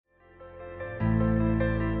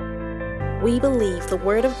We believe the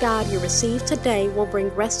Word of God you receive today will bring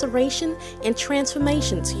restoration and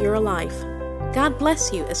transformation to your life. God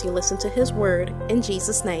bless you as you listen to His Word in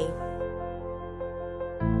Jesus' name.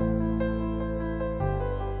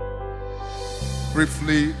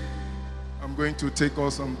 Briefly, I'm going to take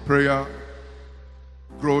us on prayer,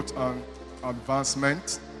 growth, and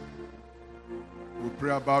advancement. We'll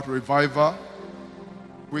pray about revival,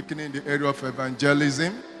 quickening the area of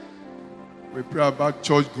evangelism. We pray about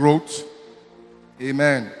church growth.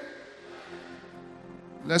 Amen.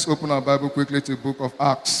 Let's open our Bible quickly to the book of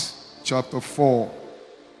Acts, chapter 4.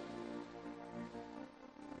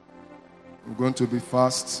 We're going to be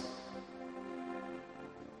fast.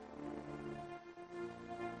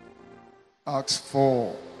 Acts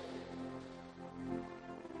 4.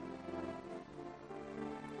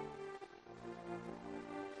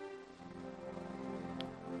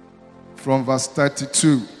 From verse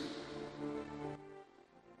 32.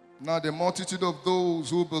 Now the multitude of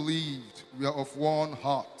those who believed were of one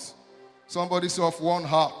heart. Somebody say of one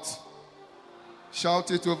heart.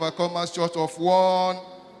 Shout it to Overcomers Church, of one.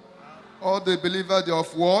 All the believers, they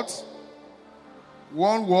of what?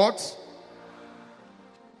 One what?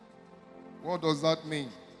 What does that mean?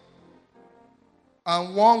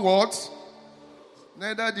 And one what?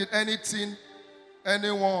 Neither did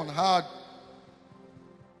anyone had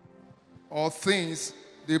or things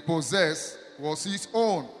they possessed was his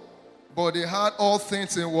own. But they had all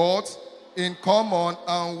things in what? In common,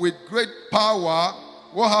 and with great power,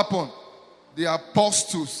 what happened? The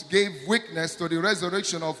apostles gave witness to the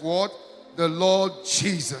resurrection of what? The Lord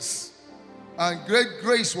Jesus. And great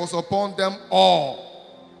grace was upon them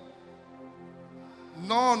all.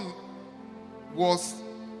 Nor was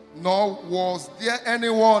there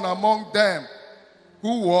anyone among them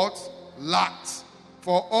who what? Lacked.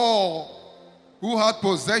 For all who had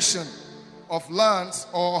possession of lands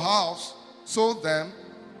or house sold them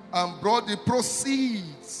and brought the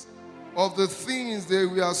proceeds of the things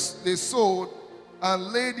they sold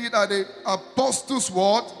and laid it at the apostles'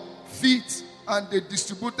 what? Feet, and they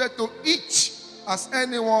distributed to each as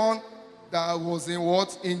anyone that was in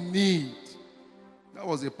what? In need. That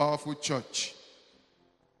was a powerful church.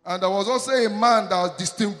 And there was also a man that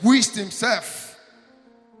distinguished himself.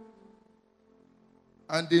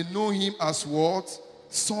 And they know him as what?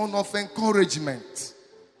 Son of encouragement.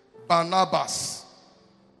 Barnabas,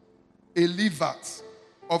 a Levite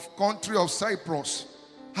of country of Cyprus,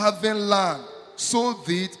 having land, sold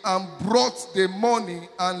it and brought the money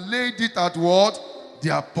and laid it at what?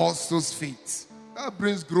 The apostles' feet. That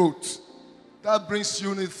brings growth. That brings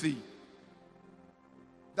unity.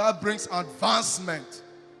 That brings advancement.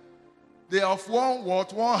 They are of one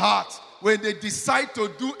what? One heart. When they decide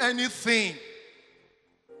to do anything,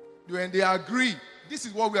 when they agree, this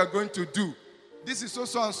is what we are going to do. This is so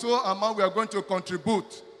and so amount we are going to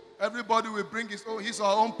contribute. Everybody will bring his or her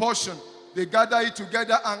own portion. They gather it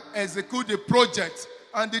together and execute the project.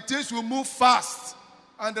 And the things will move fast.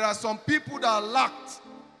 And there are some people that are lacked.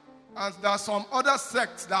 And there are some other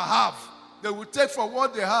sects that have. They will take for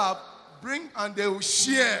what they have, bring and they will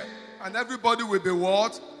share. And everybody will be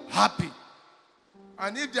what? Happy.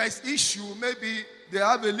 And if there is issue, maybe they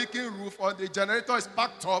have a leaking roof or the generator is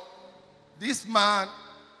packed up. This man,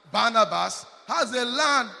 Barnabas, has a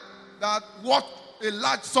land that worth a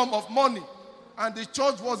large sum of money. And the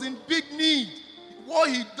church was in big need. What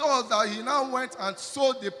he does that he now went and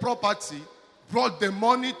sold the property, brought the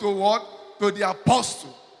money to what? To the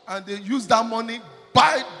apostle. And they used that money,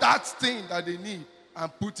 buy that thing that they need,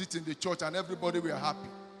 and put it in the church. And everybody were happy.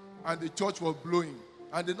 And the church was blowing.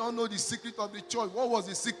 And they don't know the secret of the church. What was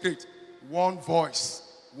the secret? One voice,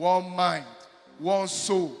 one mind, one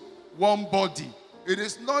soul, one body. It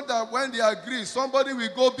is not that when they agree, somebody will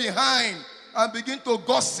go behind and begin to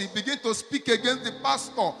gossip, begin to speak against the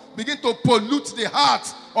pastor, begin to pollute the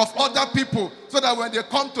hearts of other people, so that when they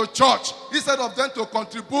come to church, instead of them to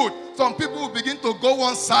contribute, some people will begin to go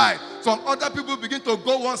one side, some other people begin to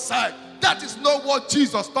go one side. That is not what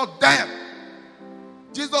Jesus taught them.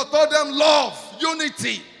 Jesus taught them love,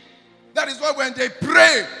 unity. That is why when they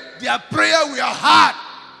pray, their prayer will hard.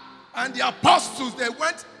 And the apostles, they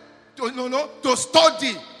went to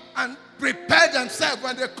study and prepare themselves.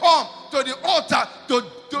 When they come to the altar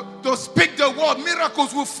to speak the word,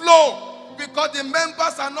 miracles will flow, because the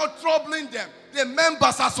members are not troubling them. The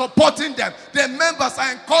members are supporting them. The members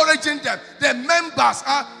are encouraging them. The members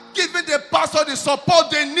are giving the pastor the support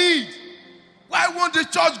they need. Why won't the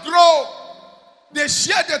church grow? They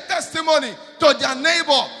share the testimony to their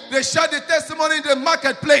neighbor. They share the testimony in the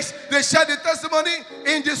marketplace. They share the testimony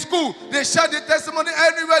in the school. They share the testimony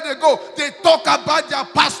everywhere they go. They talk about their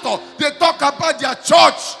pastor. They talk about their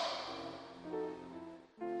church.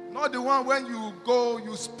 Not the one when you go,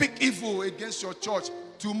 you speak evil against your church.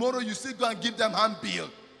 Tomorrow you still go and give them handbill.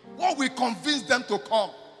 What will convince them to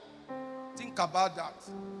come? Think about that.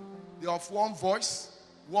 They are of one voice,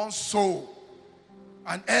 one soul,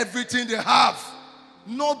 and everything they have.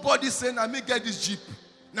 Nobody saying, "Let me get this Jeep.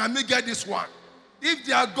 Now me get this one." If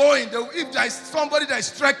they are going, if there is somebody that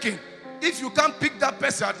is trekking, if you can't pick that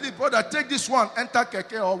person, at least, brother, take this one, enter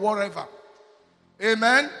keke or whatever.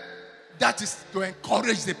 Amen. That is to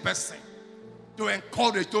encourage the person, to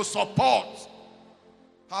encourage, to support.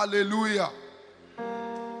 Hallelujah.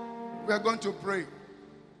 We are going to pray.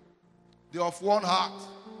 They are of one heart.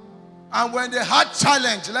 And when they had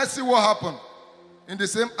challenge, let's see what happened in the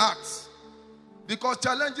same Acts. Because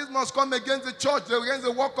challenges must come against the church, against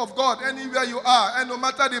the work of God, anywhere you are, and no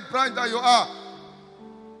matter the branch that you are.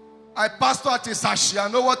 I pastor at Isashi. I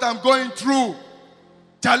know what I'm going through.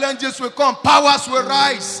 Challenges will come, powers will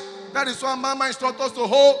rise. That is why Mama instructs us to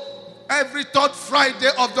hold every third Friday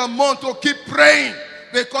of the month to keep praying.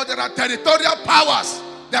 Because there are territorial powers.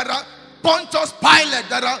 There are Pontius Pilate.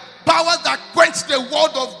 There are powers that quench the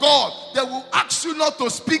word of God. They will ask you not to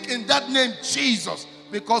speak in that name, Jesus.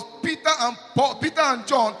 Because Peter and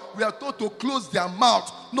John were told to close their mouth,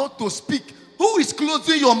 not to speak. Who is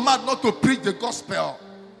closing your mouth not to preach the gospel?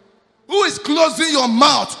 Who is closing your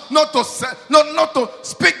mouth not to say, not to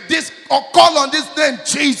speak this or call on this name,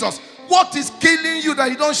 Jesus? What is killing you that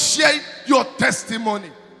you don't share your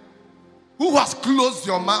testimony? Who has closed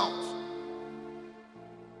your mouth?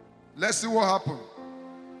 Let's see what happened.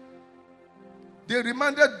 They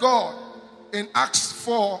reminded God in Acts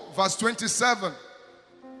 4 verse 27.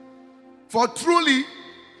 For truly,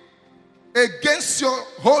 against your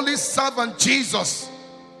holy servant Jesus,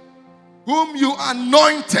 whom you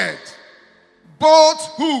anointed, both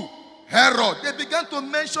who? Herod. They began to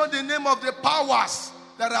mention the name of the powers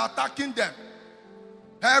that are attacking them.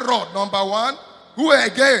 Herod, number one. Who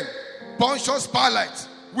again? Pontius Pilate.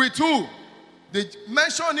 With who? They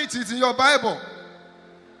mention it in your Bible.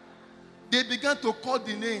 They began to call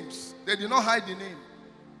the names. They did not hide the name.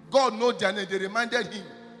 God knows their name. They reminded him.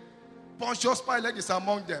 Pontius Pilate is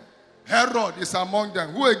among them. Herod is among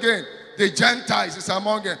them. Who again? The Gentiles is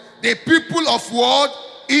among them. The people of what?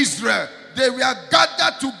 Israel. They were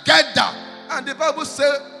gathered together. And the Bible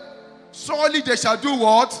says, surely they shall do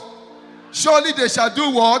what? Surely they shall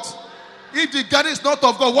do what? If the gathering is not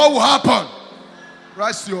of God, what will happen?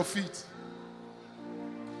 Rise to your feet.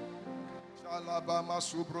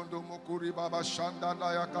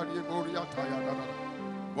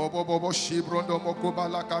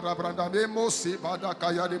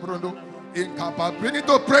 Bring it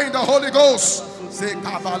to pray in the Holy Ghost. Pray in the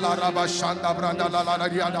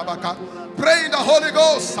Holy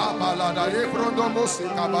Ghost.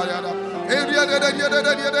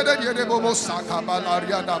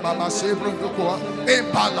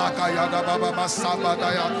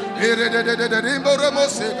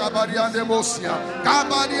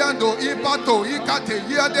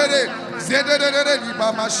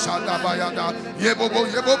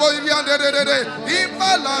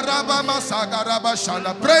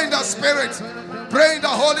 Pray in the Spirit. Pray in the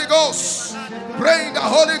Holy Ghost. Pray in the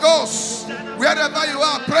Holy Ghost. Wherever you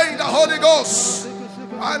are, pray in the Holy Ghost.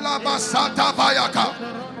 Alabasata bayaka.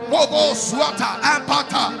 Bobo swata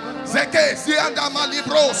ampata. Zeke zianda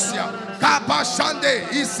malibrosia. Kapa shande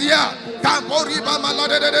isia. Kamporiba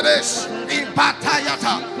maladededesh.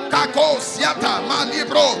 Impatayata. Kakosiata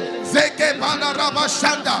malibro. Zeke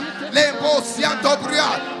balarabashanda. Lembo sianto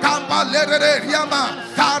bria. Kamba lerere riama.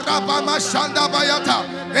 Karabama shanda bayata.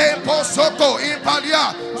 Empo soko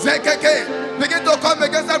impalia. Zekeke. Begin to come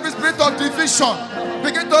against every spirit of division.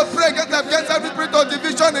 Begin to pray against every spirit of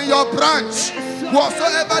division in your branch.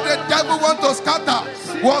 Whatsoever the devil wants to scatter,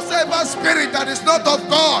 whatsoever spirit that is not of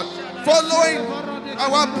God, following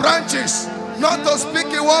our branches, not to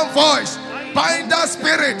speak in one voice, bind that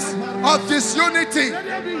spirit of disunity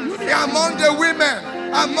among the women,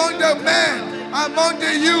 among the men, among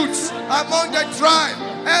the youths, among the tribe.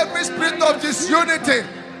 Every spirit of disunity,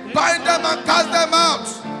 bind them and cast them out.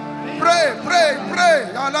 Pray, pray, pray.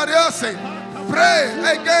 Pray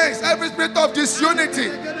against every spirit of disunity.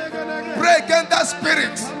 Pray against that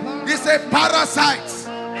spirit. It's a parasite.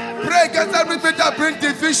 Pray against every spirit that brings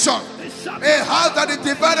division. A house that is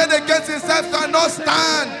divided against itself cannot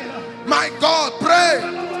stand. My God, pray.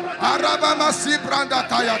 Arabamasi branda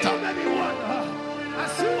kayata.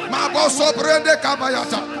 Maboso brende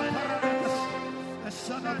kabayata.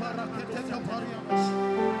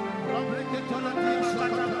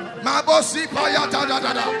 Mabosi payata da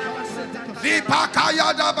da da.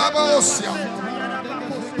 Lipakaya da babosia.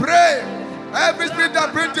 Pray. Every spirit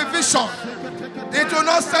that brings division. It will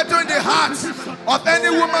not settle in the hearts of any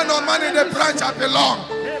woman or man in the branch I belong.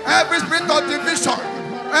 Every spirit of division,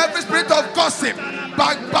 every spirit of gossip,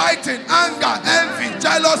 backbiting, anger, envy,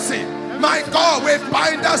 jealousy, my God, we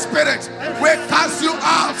bind that spirit. We cast you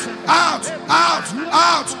out, out, out,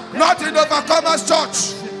 out. Not in Overcomers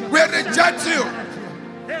Church. We reject you.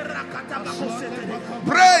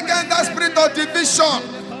 Pray against that spirit of division,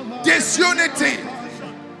 disunity.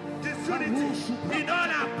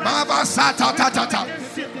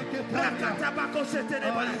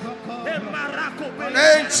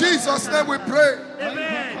 In Jesus' name we pray.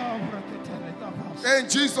 In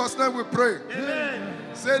Jesus' name we pray.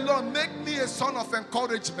 Say, Lord, make me a son of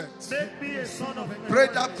encouragement. Pray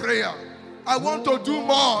that prayer. I want to do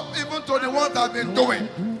more, even to the ones I've been doing.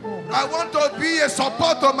 I want to be a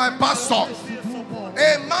support of my pastor.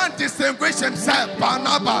 A man distinguished himself,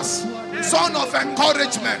 Barnabas, son of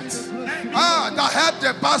encouragement. That helped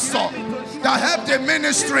the pastor, that helped the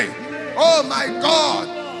ministry. Oh my God.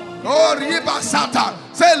 Oh, Riba Sata.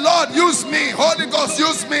 Say, Lord, use me. Holy Ghost,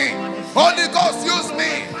 use me. Holy Ghost, use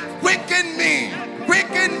me. Quicken me.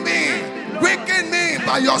 Quicken me. Quicken me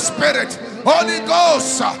by your spirit. Holy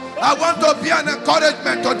Ghost, I want to be an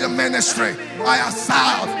encouragement to the ministry. I have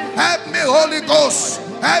served. Help me, Holy Ghost.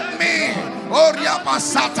 Help me. Oh, Riba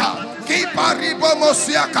Sata. Kipa Ribo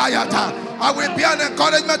Mosia Kayata. I will be an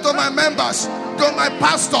encouragement to my members, to my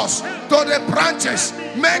pastors, to the branches.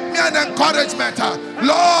 Make me an encouragement.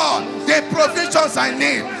 Lord, the provisions I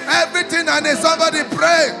need, everything I need. Somebody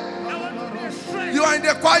pray. You are in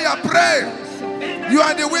the choir, pray. You are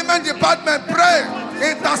in the women department, pray.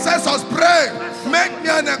 Intercessors, pray. Make me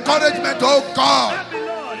an encouragement, oh God.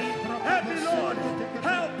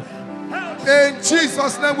 In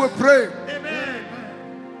Jesus' name we pray.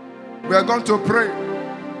 We are going to pray.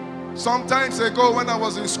 Sometimes ago when I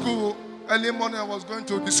was in school, early morning I was going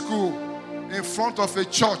to the school in front of a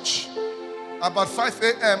church. About 5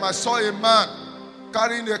 a.m. I saw a man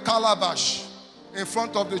carrying a calabash in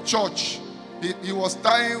front of the church. He was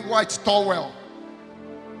tying white towel.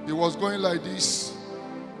 He was going like this.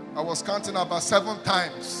 I was counting about 7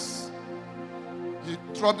 times. He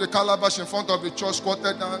dropped the calabash in front of the church,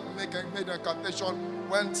 squatted down, made an incantation,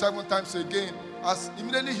 went 7 times again. As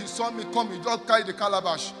immediately he saw me come, he just carried the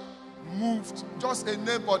calabash. Moved just a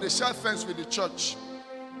neighbor, they share fence with the church.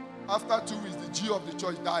 After 2 weeks, the G of the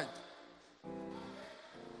church died.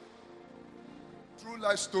 True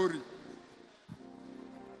life story.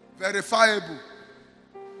 Verifiable.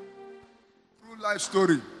 True life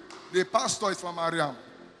story. The pastor is from Ariam,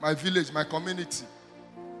 my village, my community.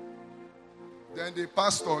 Then the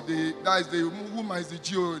pastor, that is the woman is the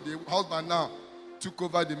GO, the husband now, took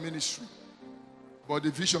over the ministry. But the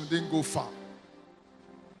vision didn't go far.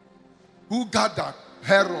 Who gathered?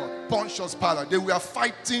 Herod, Pontius Pilate. They were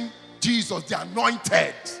fighting Jesus, the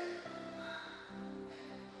anointed.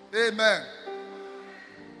 Amen.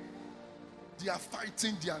 They are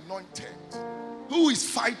fighting the anointed. Who is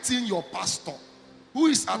fighting your pastor? Who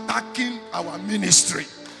is attacking our ministry?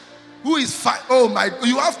 Who is fighting? Oh my,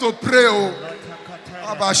 you have to pray. Oh.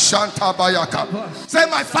 Say,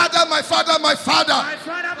 my father, my father, my father.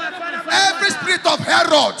 Every spirit of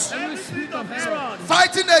Herod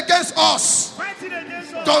fighting against us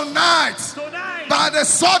tonight by the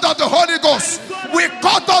sword of the Holy Ghost, we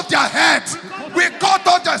cut off their head. We cut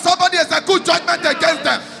off their, somebody has a good judgment against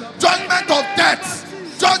them. Judgment of death.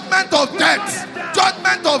 Judgment of death.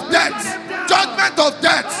 Judgment of death. Judgment of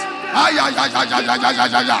death. Ay, ay, ay, ay, ay, ay, ay,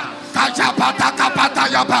 ay, ay. Kajapata kapata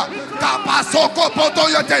yaba. Kapasoko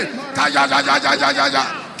potoyote. Kaya ya ya ya ya ya ya.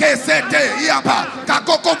 Kesete yaba.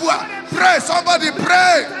 Kakokobua. Pray, somebody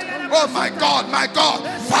pray. Oh my God, my God.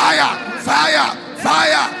 Fire, fire,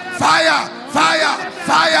 fire, fire, fire,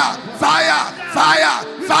 fire, fire, fire,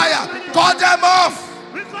 fire. Cut them off.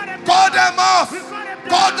 Cut them off.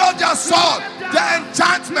 Cut off their sword, their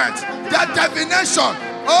enchantment, their divination.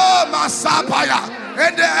 Oh, Masapaya.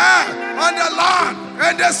 In the air, on the land,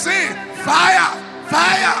 in the sea. Fire,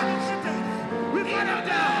 fire.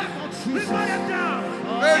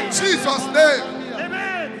 In Jesus' name.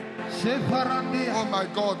 Oh my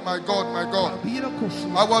God, my God, my God.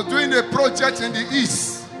 I was doing a project in the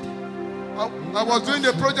east. I was doing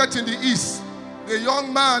a project in the east. A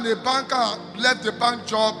young man, a banker, left the bank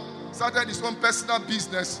job, started his own personal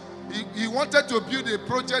business. He wanted to build a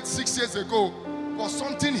project 6 years ago, but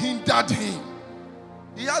something hindered him.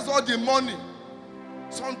 He has all the money.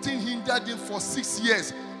 Something hindered him for 6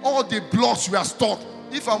 years. All the blocks were stuck.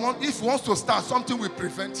 If he wants to start, something will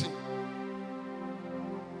prevent him.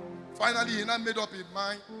 Finally, he now made up his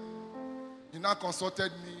mind. He now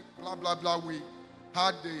consulted me, blah, blah, blah. We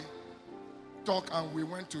had the talk and we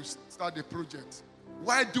went to start the project.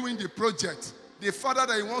 While doing the project, the father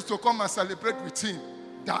that he wants to come and celebrate with him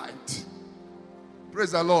died.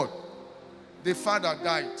 Praise the Lord. The father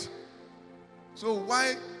died. So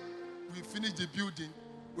while we finished the building,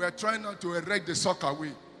 we are trying not to erect the sock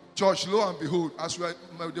away. Church, lo and behold, as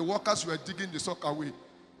the workers were digging the sock away,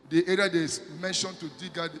 the area they mentioned to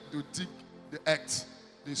dig the earth,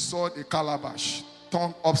 they saw a calabash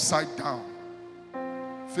turned upside down,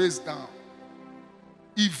 face down.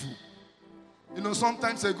 Evil. You know,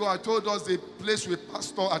 sometimes ago I told us the place with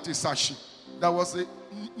pastor at Isashi. There was a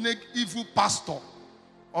evil pastor,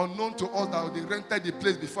 unknown to us, that they rented the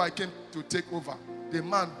place before I came to take over. The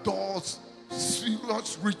man does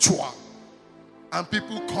serious ritual, and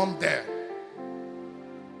people come there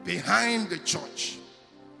behind the church.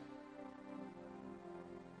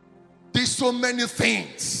 There's so many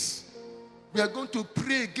things. We are going to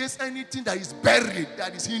pray against anything that is buried,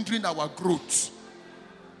 that is hindering our growth.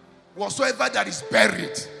 Whatsoever that is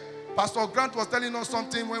buried. Pastor Grant was telling us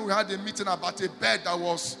something when we had a meeting about a bed that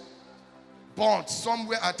was burnt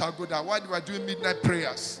somewhere at Agoda while they were doing midnight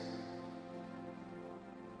prayers.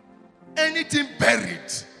 Anything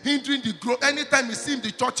buried, hindering the growth. Anytime you see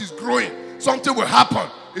the church is growing, something will happen.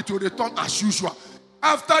 It will return as usual.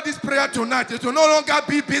 After this prayer tonight, it will no longer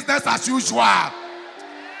be business as usual.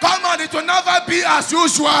 Come on, it will never be as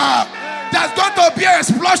usual. There's going to be an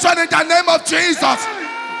explosion in the name of Jesus.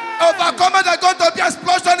 Overcomers are going to be an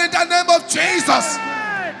explosion in the name of Jesus.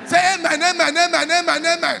 Say amen, amen, amen, amen,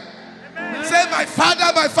 amen. Say, my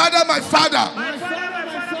Father, my Father, my Father.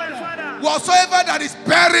 Whatsoever that is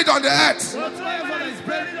buried on the earth,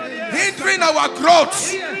 hindering our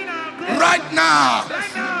growth, right now,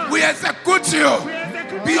 we execute you.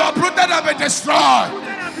 Be uprooted and be destroyed.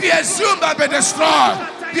 Be assumed and be destroyed.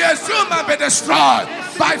 Be assumed and be destroyed.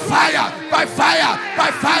 By fire, by fire,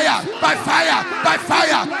 by fire, by fire, by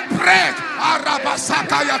fire. Break.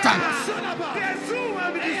 Arabasakayata.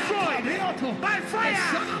 By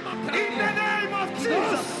fire. In the name of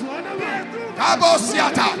Jesus.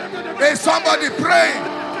 Is somebody praying?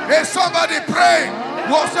 Is somebody praying?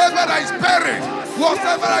 Whatsoever that is buried,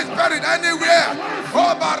 whatsoever that is buried anywhere.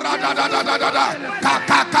 Oh, barada da da da da da.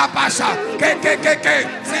 Kakakabasha. Kekekeke.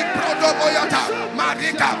 Ziprodoboyata.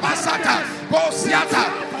 Marika basata. Bosiata.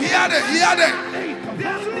 Hear it, hear it.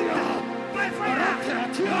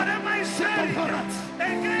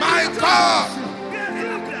 My God.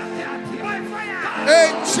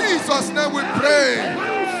 In Jesus' name we pray.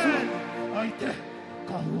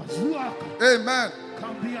 Amen.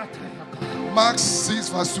 Mark 6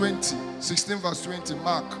 verse 20. 16 verse 20.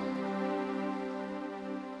 Mark.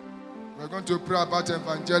 We're going to pray about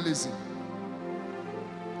evangelism.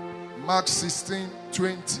 Mark 16,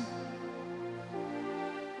 20.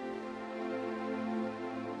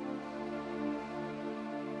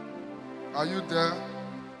 Are you there?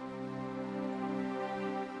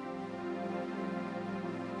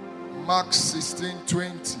 Mark 16,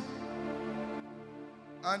 20.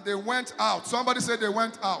 And they went out. Somebody said they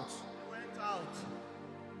went out. They went out.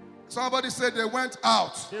 Somebody said they went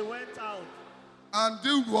out. They went out. And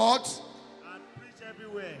did what? And preach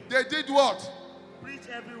everywhere. They did what? Preach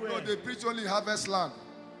everywhere. No, they preach only harvest land.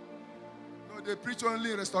 No, they preach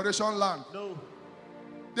only restoration land. No.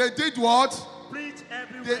 They did what? Preach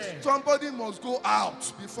everywhere. Somebody must go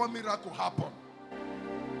out before miracle happen.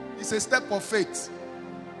 It's a step of faith.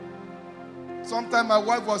 Sometime my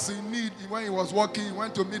wife was in need when he was working. He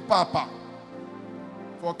went to meet Papa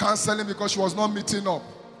for counseling because she was not meeting up.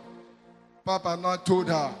 Papa now told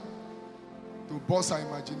her to bust her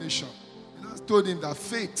imagination. He now told him that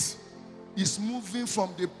faith is moving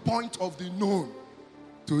from the point of the known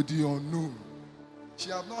to the unknown.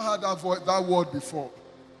 She had not heard that word before.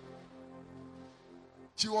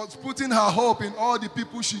 She was putting her hope in all the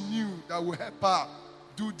people she knew that would help her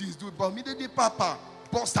do this, do it. But immediately Papa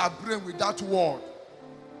bust her brain with that word.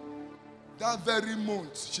 That very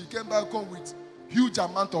month, she came back home with huge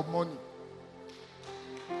amount of money.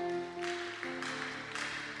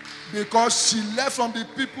 Because she left from the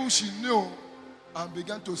people she knew and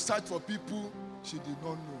began to search for people she did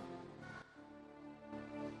not know.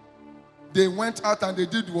 They went out and they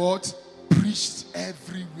did what? Preached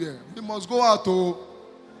everywhere. We must go out,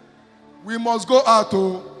 we must go out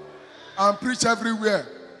and preach everywhere.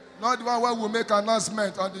 Not the one where we make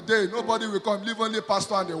announcement on the day. Nobody will come. Leave only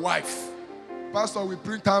pastor and the wife. Pastor will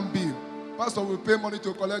print and bill. Pastor will pay money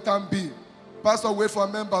to collect and bill. Pastor will wait for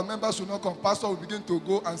members. Members will not come. Pastor will begin to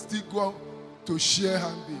go and still go to share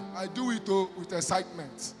and bill. I do it with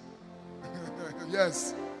excitement.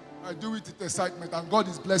 Yes. I do it with excitement. And God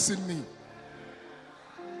is blessing me.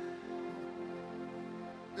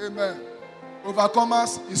 Amen.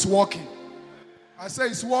 Overcomers is walking. I say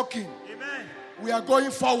it's walking. Amen. We are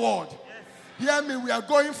going forward. Yes. Hear me, we are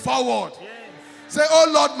going forward. Yes. Say,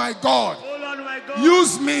 oh Lord my God, Oh Lord, my God.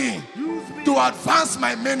 use me Use me to advance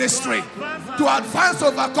my ministry, to advance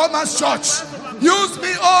Overcomers Church. Use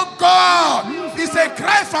me, oh God. It's a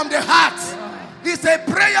cry from the heart. It's a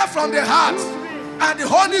prayer from the heart. And the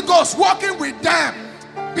Holy Ghost walking with them.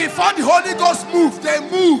 Before the Holy Ghost moved, they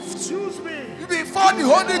moved. Use me. Before the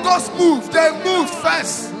Holy Ghost moved, they moved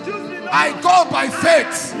first. I go by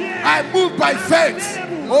faith. I move by faith.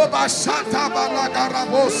 Oba shata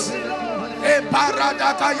balagarabos. E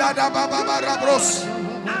paradaka yada baba barabros.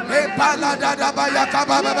 E palada da bayaka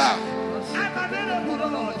baba.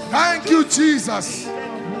 Thank you, Jesus.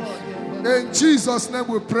 In Jesus' name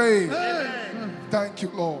we pray. Thank you,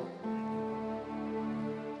 Lord.